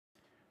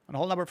On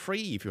hole number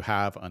 3, if you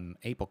have an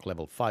APOC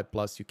level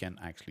 5+, you can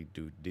actually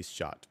do this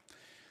shot.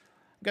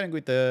 I'm going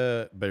with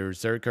the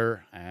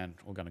Berserker, and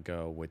we're going to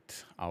go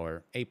with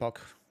our APOC.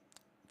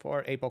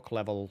 For APOC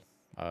level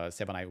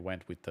 7, I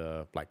went with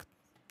like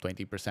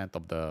 20%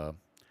 of the,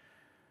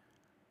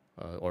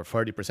 or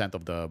 30%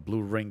 of the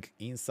blue ring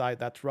inside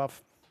that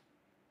rough.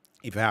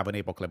 If you have an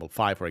APOC level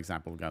 5, for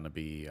example, we're going to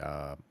be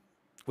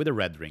with a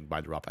red ring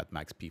by the rough at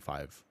max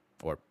P5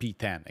 or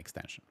P10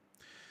 extension.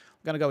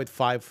 I'm going to go with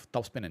 5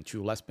 topspin and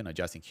 2 left spin,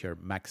 adjusting here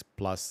max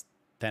plus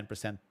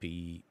 10%,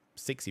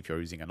 P6 if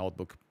you're using a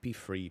notebook,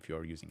 P3 if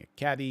you're using a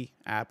Caddy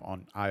app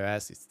on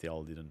iOS. It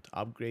still didn't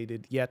upgrade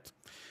it yet.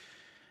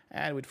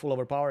 And with full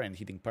overpower and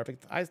hitting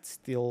perfect, I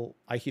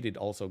hit it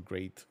also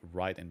great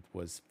right and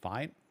was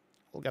fine.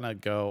 We're going to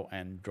go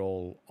and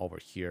roll over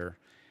here,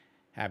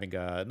 having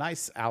a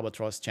nice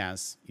albatross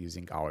chance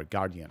using our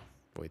Guardian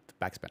with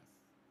backspin.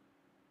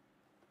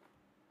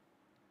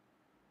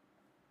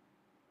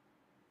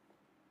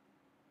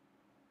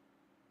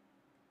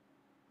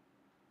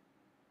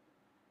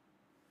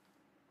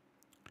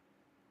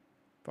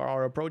 For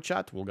our approach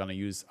shot, we're going to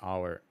use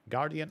our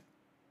Guardian,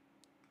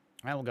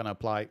 and we're going to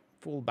apply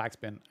full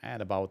backspin and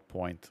about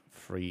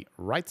 0.3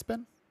 right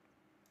spin.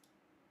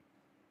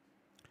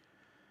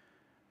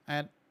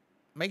 And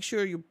make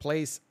sure you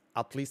place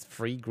at least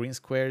 3 green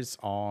squares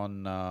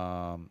on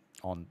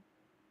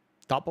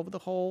top of the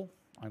hole.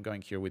 I'm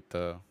going here with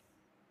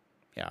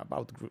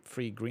about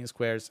 3 green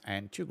squares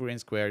and 2 green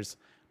squares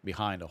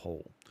behind the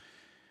hole.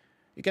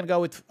 You can go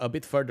with a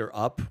bit further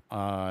up,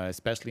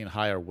 especially in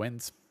higher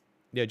winds.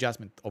 The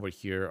adjustment over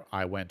here,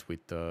 I went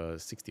with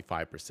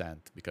 65%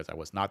 because I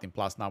was not in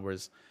plus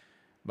numbers,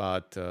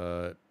 but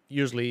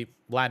usually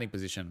landing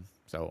position,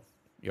 so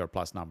your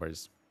plus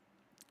numbers,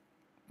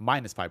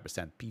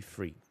 -5%,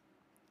 P3,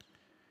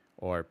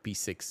 or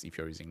P6 if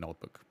you're using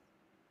notebook.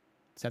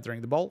 Centering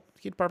the ball,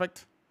 hit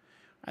perfect.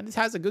 And this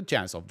has a good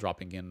chance of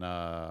dropping in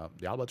the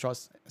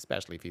albatross,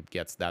 especially if it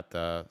gets that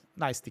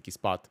nice sticky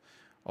spot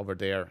over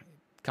there.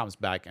 It comes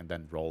back and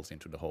then rolls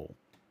into the hole.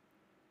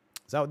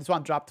 So this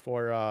one dropped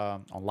for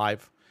on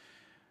live.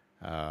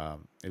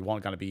 It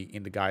won't gonna be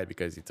in the guide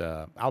because it's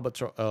an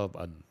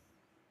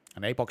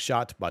APOC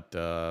shot. But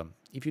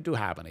if you do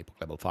have an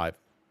APOC level 5,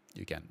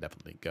 you can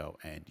definitely go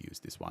and use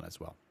this one as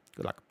well.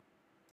 Good luck.